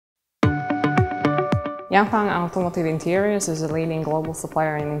Yanfeng Automotive Interiors is a leading global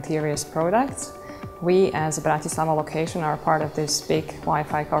supplier in interiors products. We, as a Bratislava location, are part of this big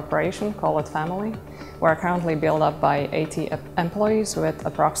Wi-Fi corporation, call it family. We're currently built up by 80 employees with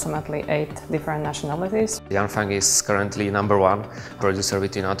approximately 8 different nationalities. Yanfeng is currently #1 producer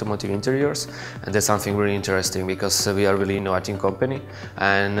within automotive interiors, and that's something really interesting because we are really innovating company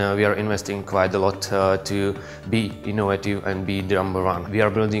and we are investing quite a lot to be innovative and be the #1. We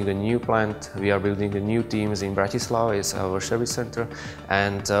are building a new plant, we are building a new teams in Bratislava, is our service center,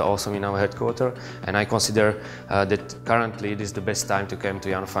 and also in our headquarters. And I consider that currently it is the best time to come to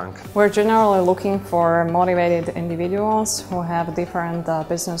Yanfeng. We're generally looking for motivated individuals who have different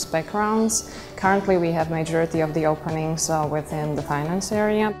business backgrounds. Currently we have majority of the openings within the finance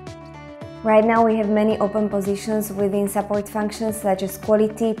area. Right now we have many open positions within support functions such as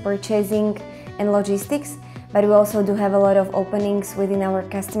quality, purchasing and logistics, but we also do have a lot of openings within our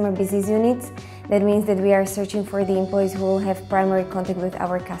customer business units. That means that we are searching for the employees who will have primary contact with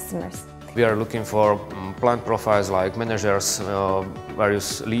our customers. We are looking for plant profiles like managers,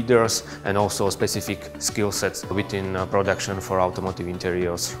 various leaders, and also specific skill sets within production for automotive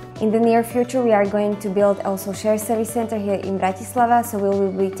interiors. In the near future we are going to build also shared service center here in Bratislava, so we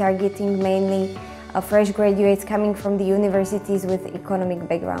will be targeting mainly fresh graduates coming from the universities with economic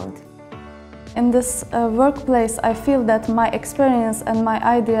background. In this workplace, I feel that my experience and my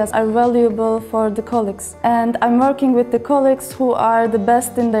ideas are valuable for the colleagues. And I'm working with the colleagues who are the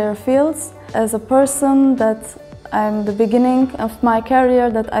best in their fields. As a person that I'm the beginning of my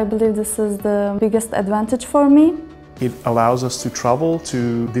career, that I believe this is the biggest advantage for me. It allows us to travel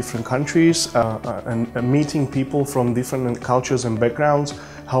to different countries and meeting people from different cultures and backgrounds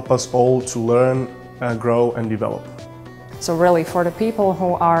help us all to learn, grow and develop. So really, for the people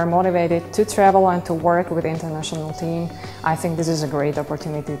who are motivated to travel and to work with the international team, I think this is a great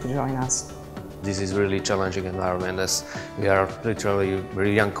opportunity to join us. This is really challenging environment as we are literally a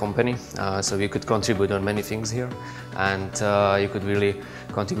very young company, so we could contribute on many things here, and you could really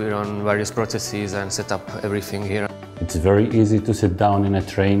contribute on various processes and set up everything here. It's very easy to sit down in a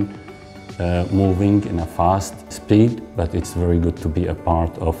train moving in a fast speed, but it's very good to be a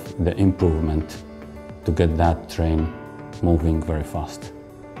part of the improvement to get that train moving very fast.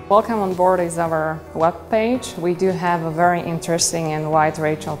 Welcome on board is our web page. We do have a very interesting and wide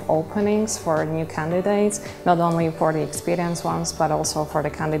range of openings for new candidates, not only for the experienced ones, but also for the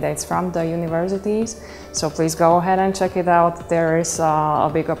candidates from the universities. So please go ahead and check it out. There is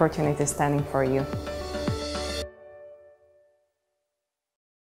a big opportunity standing for you.